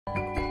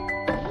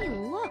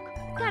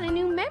got a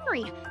new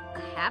memory. A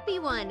happy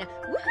one.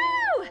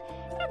 Woohoo!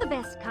 They're the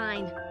best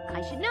kind.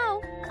 I should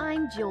know.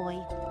 I'm Joy.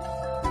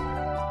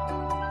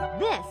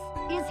 This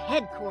is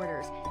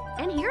headquarters,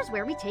 and here's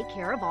where we take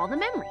care of all the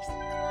memories.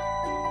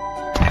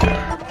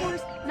 Of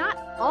course, not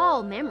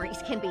all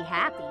memories can be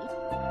happy.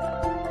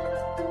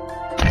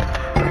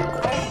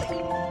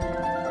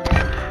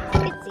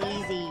 It's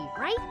easy,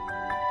 right?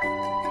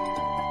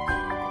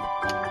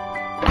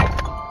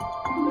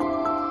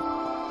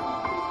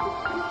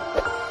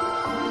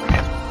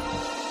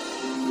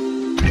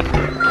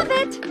 Love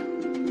it!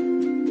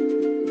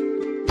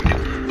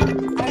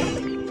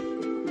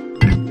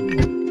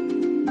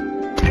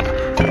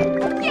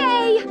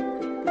 Yay!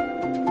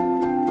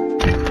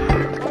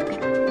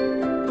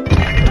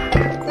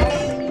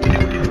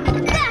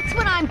 That's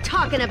what I'm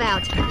talking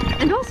about!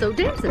 And also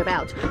dancing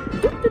about.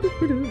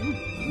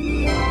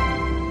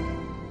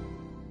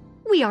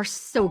 We are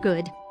so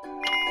good.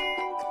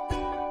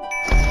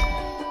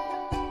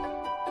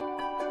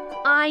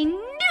 I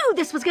knew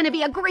this was going to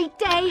be a great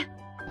day!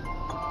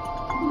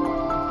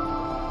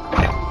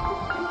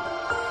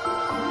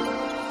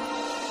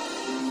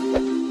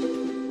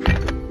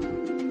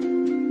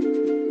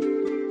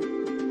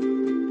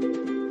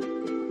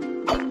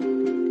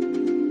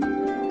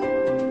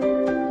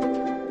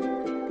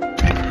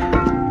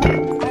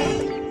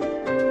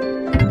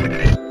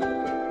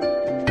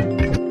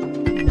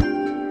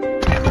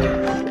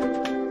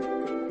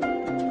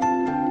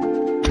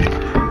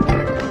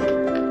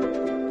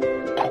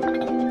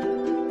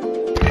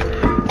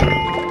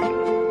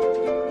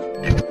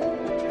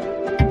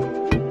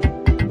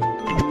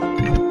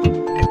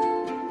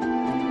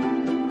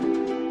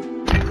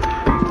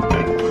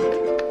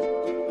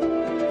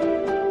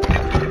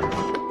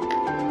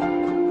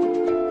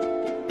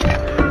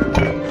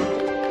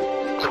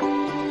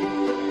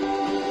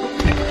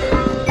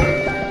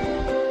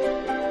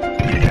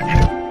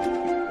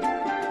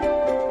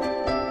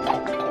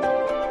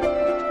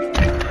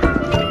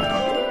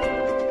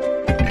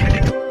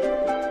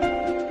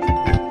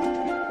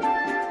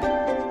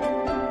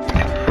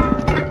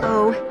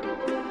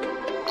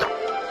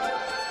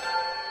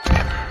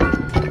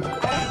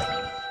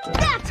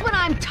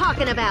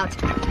 About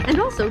and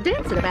also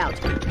dancing about.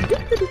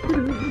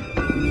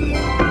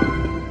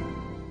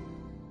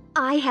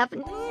 I have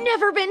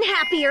never been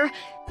happier,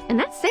 and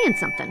that's saying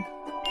something.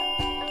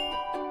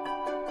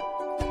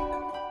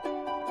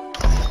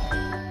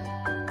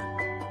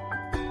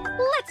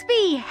 Let's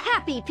be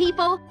happy,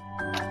 people.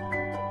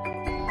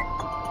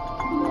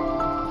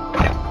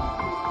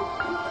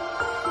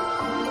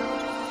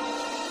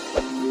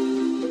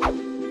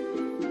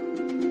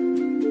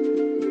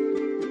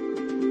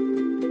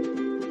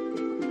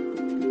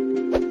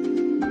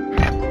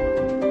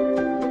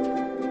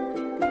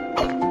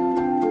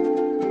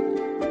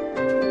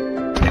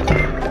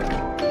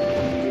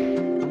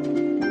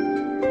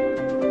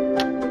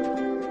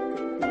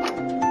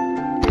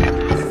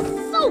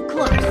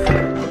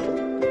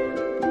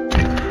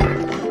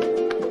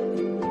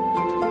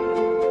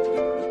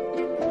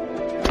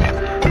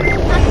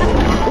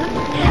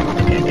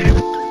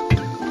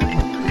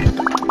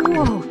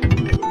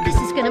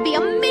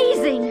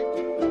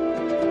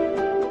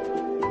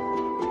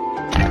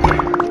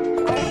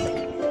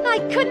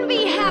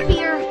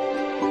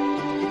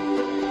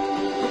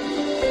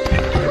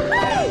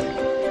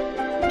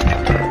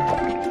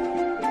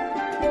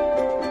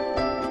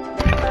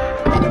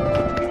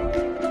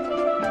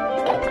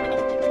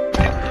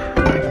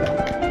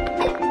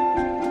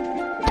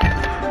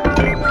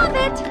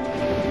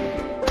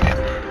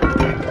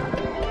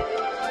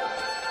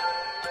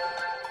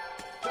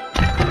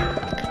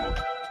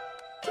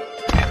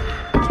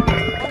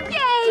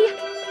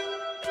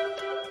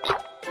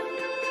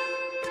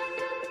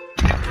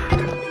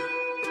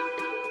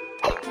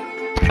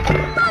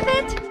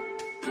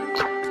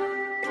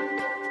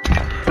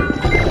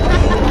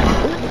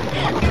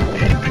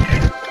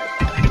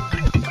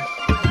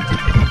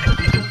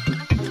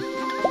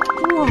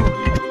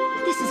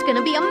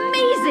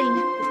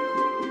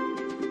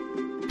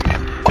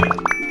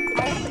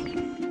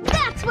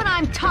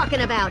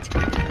 About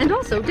and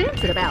also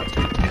dancing about.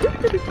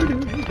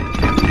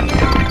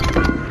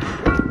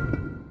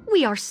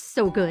 We are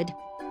so good.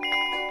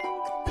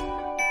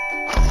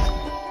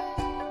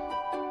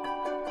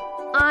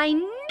 I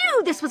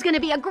knew this was going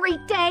to be a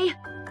great day.